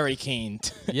suddenly very keen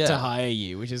to Yeah. hire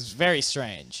you, which is very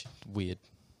strange. Weird.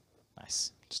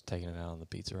 nice. Just taking it out on the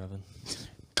pizza oven.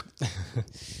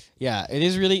 Yeah, it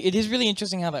is really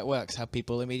interesting how that works. How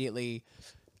people immediately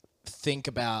think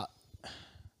about,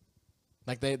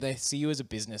 like they see you as a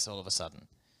business all of a sudden,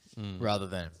 rather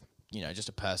than just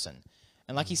a person.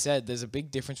 And like you said, there's a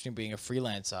big difference between being a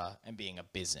freelancer and being a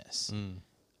business.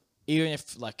 Even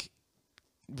if like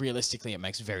realistically it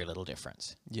makes very little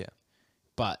difference. Yeah.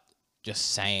 But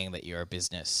just saying that you're a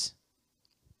business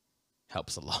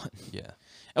helps a lot. Yeah.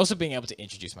 Also, being able to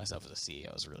introduce myself as a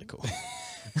CEO is really cool.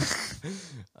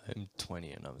 I'm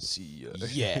 20 and I'm a CEO.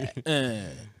 Yeah.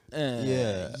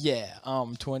 Yeah. Yeah.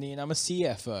 I'm 20 and I'm a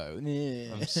CFO.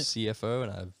 I'm CFO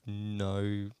and I have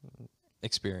no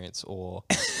experience or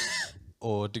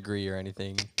degree or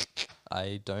anything.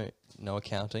 I don't know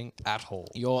accounting at all.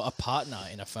 You're a partner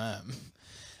in a firm.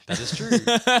 That is true.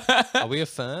 Are we a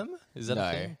firm? Is that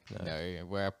a thing? No,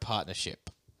 we're a partnership,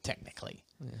 technically.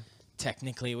 Yeah.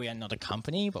 Technically, we are not a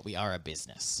company, but we are a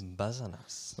business.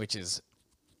 Business. Which is,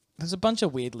 there's a bunch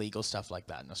of weird legal stuff like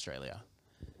that in Australia.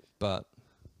 But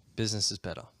business is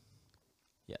better.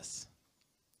 Yes.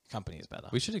 Company is better.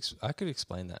 We should. I could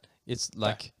explain that. It's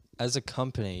like as a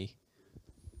company,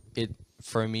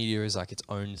 Fro Media is like its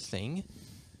own thing,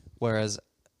 whereas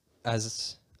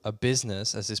as a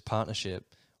business, as this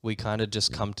partnership, we kind of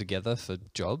just come together for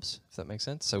jobs. If that makes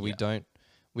sense. So we don't.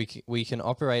 We can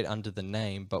operate under the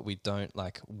name, but we don't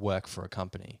like work for a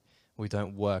company. We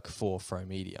don't work for Fro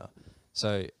Media.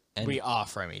 So we are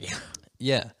Fro Media.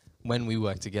 Yeah, when we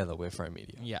work together, we're Fro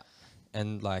Media. Yeah,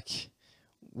 and like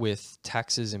with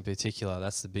taxes in particular,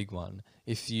 that's the big one.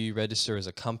 If you register as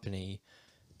a company,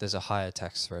 there's a higher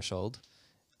tax threshold,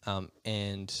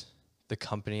 and the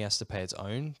company has to pay its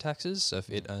own taxes. So if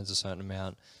it earns a certain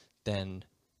amount, then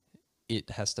it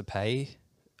has to pay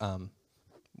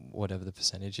whatever the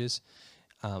percentage is.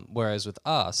 Whereas with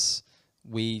us,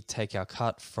 we take our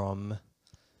cut from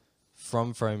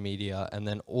Fro Media, and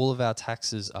then all of our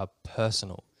taxes are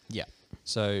personal. Yeah.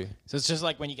 So it's just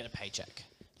like when you get a paycheck.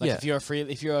 Like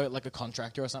if you're like a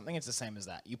contractor or something, it's the same as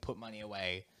that. You put money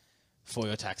away for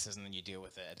your taxes, and then you deal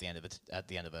with it at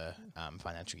the end of the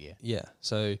financial year. Yeah.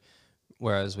 So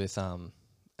whereas with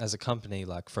as a company,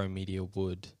 like Fro Media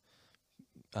would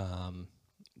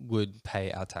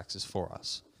pay our taxes for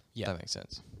us. Yeah, that makes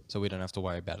sense. So we don't have to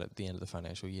worry about it at the end of the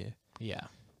financial year. Yeah.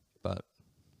 But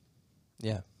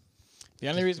yeah. The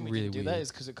only reason we didn't do that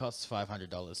is because it costs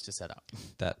 $500 to set up.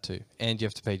 That too. And you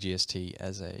have to pay GST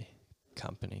as a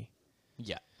company.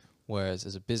 Yeah. Whereas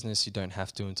as a business, you don't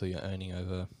have to until you're earning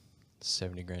over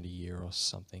 70 grand a year or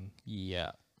something.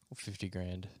 Yeah. Or 50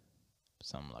 grand.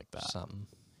 Something like that. Something.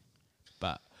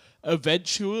 But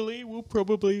eventually, we'll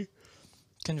probably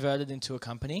convert it into a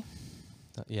company.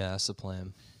 Yeah, that's the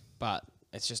plan. But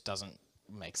it just doesn't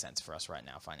make sense for us right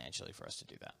now financially for us to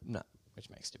do that. No. Which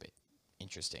makes it a bit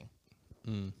interesting.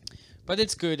 But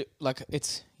it's good. Like,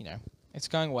 it's, it's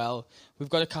going well. We've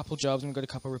got a couple jobs and we've got a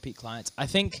couple repeat clients. I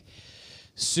think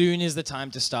soon is the time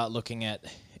to start looking at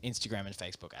Instagram and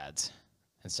Facebook ads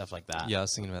and stuff like that. Yeah, I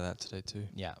was thinking about that today too.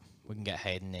 Yeah. We can get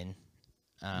Hayden in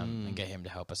and get him to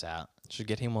help us out. Should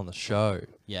get him on the show.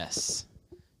 Yes.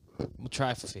 We'll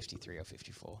try for 53 or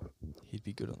 54. He'd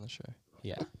be good on the show.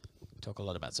 Yeah. Talk a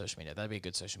lot about social media. That'd be a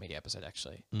good social media episode,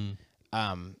 actually.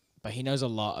 But he knows a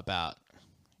lot about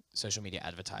social media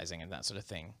advertising and that sort of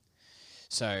thing.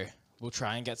 So we'll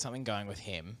try and get something going with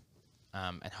him.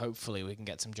 And hopefully we can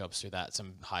get some jobs through that,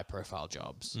 some high-profile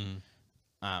jobs.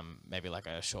 Maybe like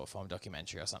a short-form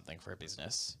documentary or something for a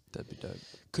business. That'd be dope.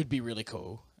 Could be really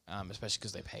cool, especially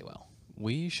because they pay well.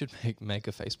 We should make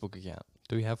a Facebook account.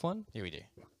 Do we have one? Yeah, we do.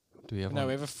 Do we have one? No,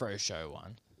 we have a Fro Show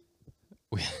one.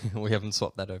 We haven't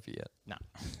swapped that over yet. No.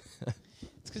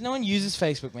 It's because no one uses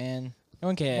Facebook, man. No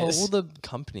one cares. Well, all the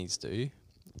companies do.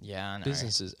 Yeah, I know.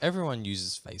 Businesses. Everyone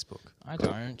uses Facebook. I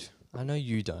don't. I know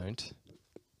you don't.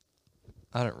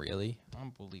 I don't really. I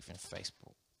don't believe in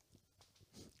Facebook.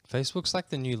 Facebook's like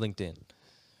the new LinkedIn.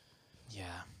 Yeah.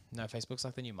 No, Facebook's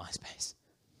like the new MySpace.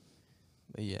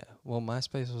 Yeah. Well,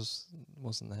 MySpace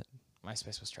wasn't that.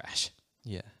 MySpace was trash.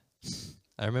 Yeah.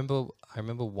 I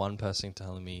remember one person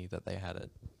telling me that they had it.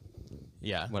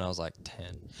 Yeah. When I was like 10.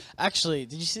 Actually,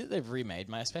 did you see that they've remade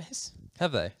MySpace?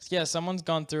 Have they? Yeah, someone's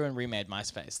gone through and remade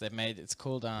MySpace. It's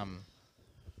called I'm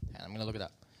gonna look it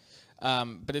up.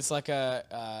 But it's like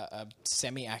a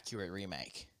semi-accurate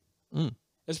remake.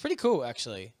 It's pretty cool,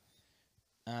 actually.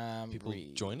 People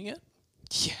joining it?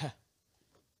 Yeah.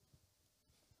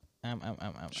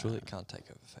 Surely it can't take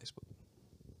over Facebook.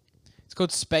 It's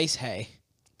called Space Hey.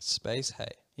 Space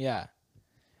Hey. Yeah.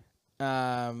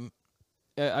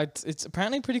 It's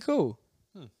apparently pretty cool.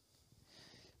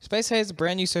 Space Haze is a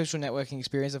brand new social networking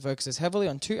experience that focuses heavily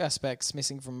on two aspects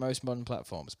missing from most modern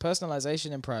platforms: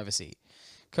 personalization and privacy.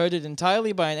 Coded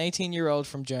entirely by an 18-year-old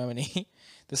from Germany,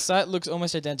 the site looks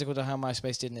almost identical to how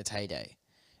MySpace did in its heyday.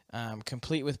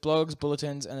 Complete with blogs,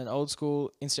 bulletins, and an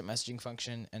old-school instant messaging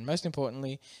function, and most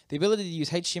importantly, the ability to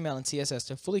use HTML and CSS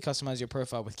to fully customize your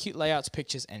profile with cute layouts,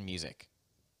 pictures, and music.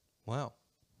 Wow.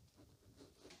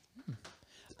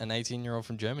 An 18-year-old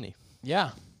from Germany. Yeah.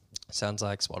 Sounds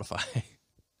like Spotify.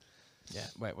 Yeah.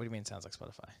 Wait, what do you mean sounds like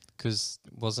Spotify? Because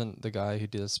wasn't the guy who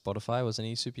did Spotify, wasn't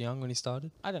he super young when he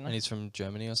started? I don't know. And he's from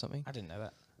Germany or something? I didn't know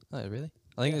that. Oh, really?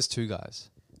 I think there's two guys.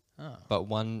 Oh. But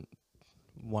one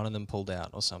of them pulled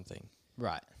out or something.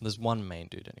 Right. There's one main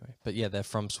dude anyway. But yeah, they're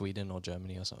from Sweden or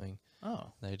Germany or something.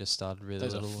 Oh. They just started really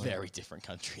Those little. are very different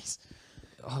countries.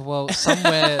 Oh, well,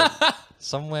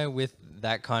 somewhere with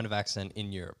that kind of accent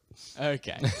in Europe.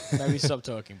 Okay. Maybe stop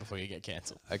talking before you get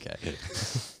cancelled. Okay.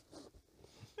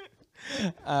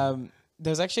 There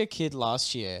was actually a kid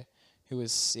last year who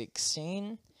was 16,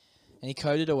 and he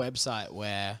coded a website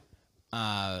where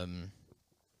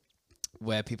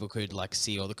people could like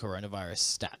see all the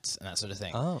coronavirus stats and that sort of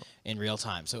thing in real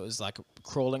time. So it was like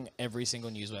crawling every single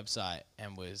news website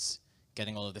and was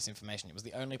getting all of this information. It was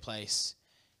the only place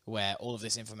where all of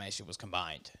this information was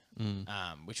combined,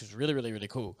 which was really, really, really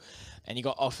cool. And he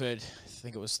got offered, I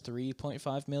think it was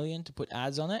 3.5 million to put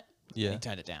ads on it. Yeah. And he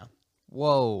turned it down.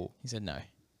 Whoa. He said no.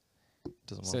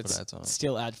 Doesn't So want to it's put ads on it.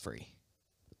 still ad free,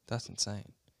 That's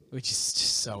insane. which is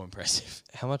just so impressive.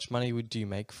 How much money do you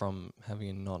make from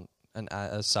having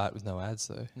a site with no ads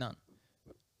though? None.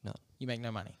 None. You make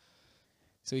no money.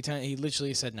 So he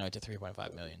literally said no to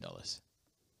 $3.5 million.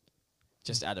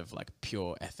 Just out of like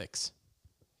pure ethics.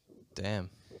 Damn.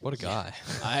 What a guy.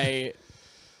 I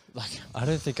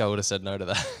don't think I would have said no to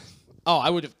that. Oh, I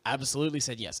would have absolutely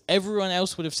said yes. Everyone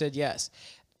else would have said yes.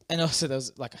 And also there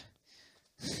was like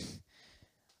I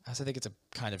also think it's a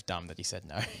kind of dumb that he said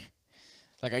no.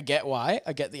 Like I get why.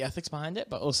 I get the ethics behind it,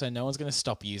 but also no one's going to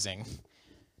stop using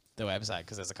the website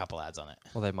because there's a couple ads on it.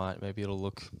 Well, they might. Maybe it'll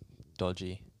look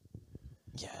dodgy.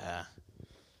 Yeah.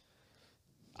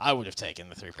 I would have taken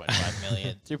the 3.5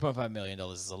 million. $3.5 million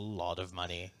is a lot of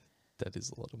money. That is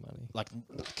a lot of money. Like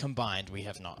combined, we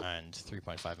have not earned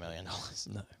 $3.5 million.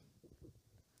 No.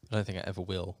 I don't think I ever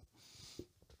will.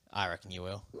 I reckon you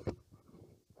will.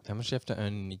 How much do you have to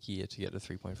earn in a year to get to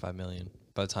 3.5 million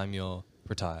by the time you're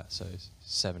retire? So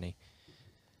 70.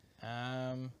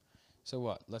 So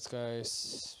what? Let's go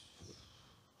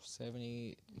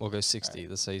 70. Or go 60.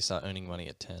 Let's say you start earning money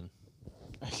at 10.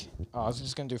 Okay. Oh, I was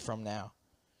just going to do from now.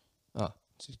 Oh.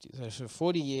 60, so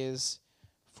 40 years,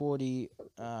 40,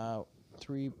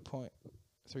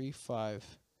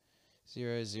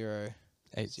 3.3500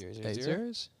 Eight zero,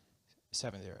 zeros?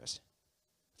 7 zeros.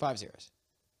 5 zeros.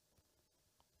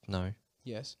 No.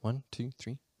 Yes. 1, 2,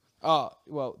 3. Oh,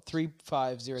 well,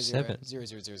 3500 Seven.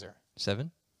 0000.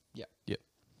 7?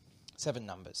 7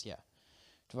 numbers, yeah.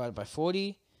 Divided by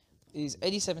 40 is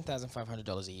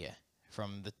 $87,500 a year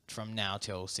from now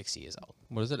till 60 years old.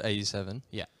 What is it? 87?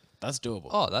 Yeah, that's doable.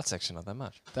 Oh, that's actually not that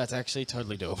much. That's actually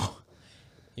totally doable.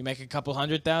 You make a couple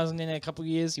 100,000 in a couple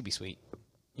years, you'll be sweet.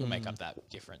 You'll make up that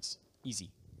difference. Easy.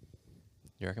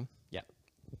 You reckon? Yeah.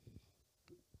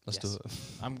 Let's Yes. do it.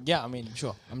 Yeah, I mean,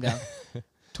 sure, I'm down.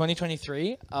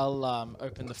 2023, I'll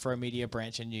open the Fro Media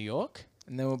branch in New York,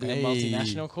 and then we'll be a Hey.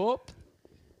 multinational corp.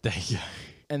 There you go.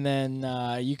 And then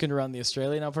you can run the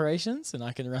Australian operations, and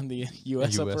I can run the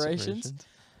US operations.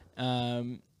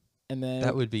 And then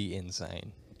That would be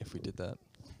insane if we did that.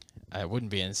 it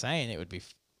wouldn't be insane. It would be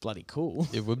bloody cool.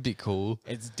 It would be cool.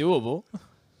 It's doable.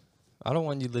 I don't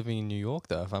want you living in New York,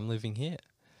 though, if I'm living here.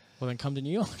 Well, then come to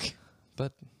New York.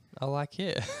 But I like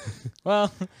here.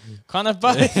 Well, kind of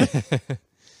both.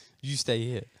 You stay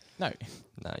here. No,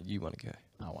 Nah, you want to go.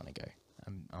 I want to go.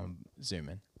 I'm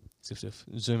zooming.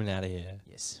 Zooming out of here.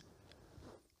 Yes,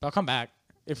 but I'll come back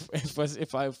if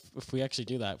we actually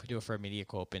do that. If we do a Fro Media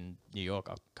Corp in New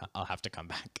York, I'll have to come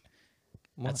back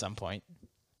Why? at some point.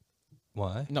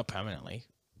 Why? Not permanently,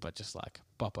 but just like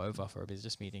pop over for a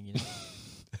business meeting. You know,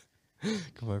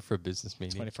 Come over for a business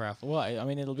meeting. 24 hour. Well, I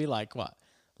mean, it'll be like what,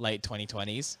 late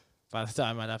 2020s. By the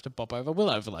time I'd have to pop over, we'll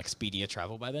have like speedier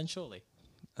travel by then, surely.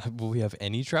 Will we have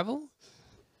any travel?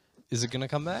 Is it going to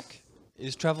come back?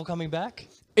 Is travel coming back?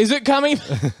 Is it coming?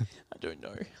 I don't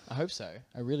know. I hope so.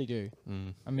 I really do.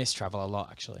 Mm. I miss travel a lot,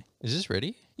 actually. Is this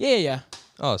ready? Yeah.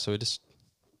 Oh, so we just...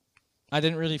 I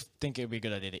didn't really think it would be a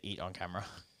good idea to eat on camera.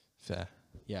 Fair.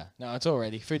 Yeah. No, it's all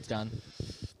ready. Food's done.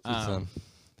 It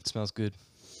smells good.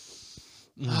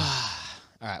 All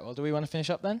right. Well, do we want to finish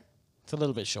up then? It's a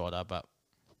little bit shorter, but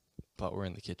but we're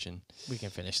in the kitchen. We can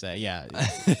finish there. Yeah,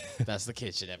 that's the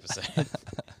kitchen episode.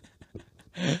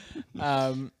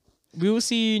 We will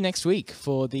see you next week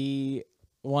for the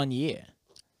 1 year.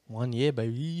 1 year,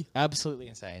 baby. Absolutely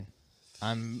insane.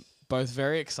 I'm both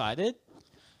very excited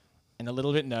and a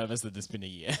little bit nervous that it's been a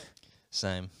year.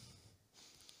 Same.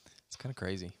 It's kind of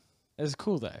crazy. It's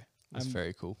cool though. It's I'm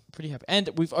very cool. pretty happy. And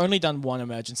we've only done one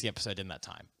emergency episode in that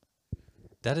time.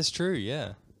 That is true,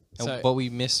 yeah. So- But we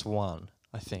missed one,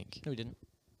 I think. No, we didn't.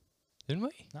 Didn't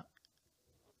we?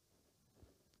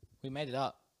 We made it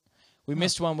up. We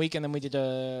missed 1 week and then we did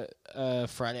a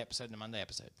Friday episode and a Monday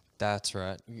episode. That's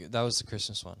right. That was the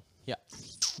Christmas one. Yeah.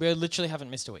 We literally haven't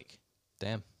missed a week.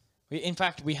 Damn. In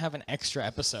fact, we have an extra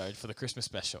episode for the Christmas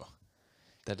special.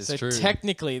 That is So true.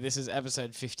 technically, this is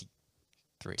episode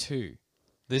 52.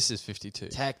 This is 52.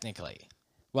 Technically.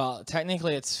 Well,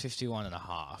 technically it's 51 and a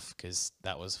half because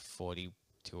that was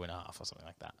 42 and a half or something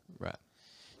like that. Right.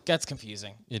 Gets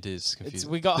confusing. It is confusing.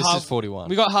 We got this half, is 41.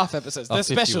 We got half episodes. Oh, They're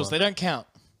 51. specials. They don't count.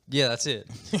 Yeah, that's it.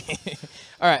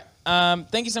 All right.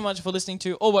 Thank you so much for listening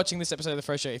to or watching this episode of The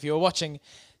Fro Show. If you're watching,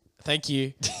 thank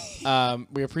you.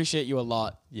 We appreciate you a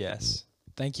lot. Yes.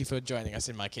 Thank you for joining us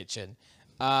in my kitchen.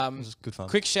 It was good fun.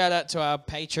 Quick shout out to our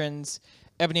patrons,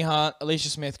 Ebony Hart, Alicia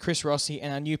Smith, Chris Rossi,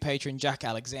 and our new patron, Jack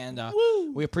Alexander.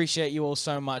 Woo! We appreciate you all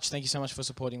so much. Thank you so much for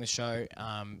supporting the show.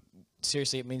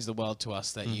 Seriously, it means the world to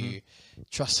us that you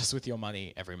trust us with your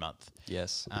money every month.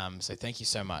 Yes. So thank you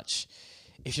so much.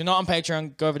 If you're not on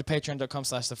Patreon, go over to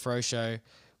patreon.com/thefro-show.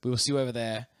 We will see you over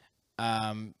there.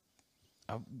 There's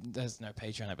no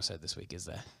Patreon episode this week, is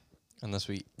there? Unless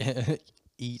we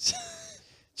eat.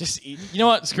 Just eat. You know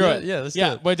what? Screw Yeah, it. yeah, let's do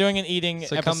yeah, it. we're doing an eating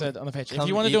So episode on the Patreon. If come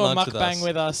you want to eat do a lunch with mukbang us.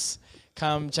 with us,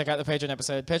 come check out the Patreon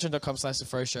episode.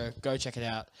 Patreon.com/thefro-show. Go check it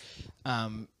out.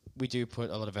 We do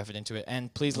put a lot of effort into it.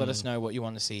 And please let us know what you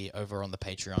want to see over on the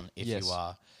Patreon if Yes. you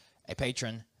are a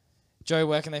patron. Joe,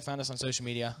 where can they find us on social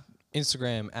media?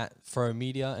 Instagram at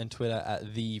Fromedia and Twitter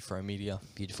at the Fromedia.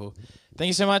 Beautiful. Thank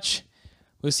you so much.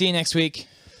 We'll see you next week.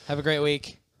 Have a great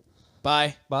week.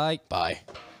 Bye. Bye. Bye.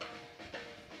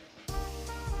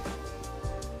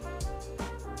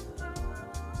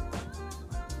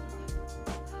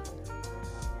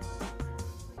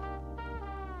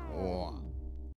 Oh.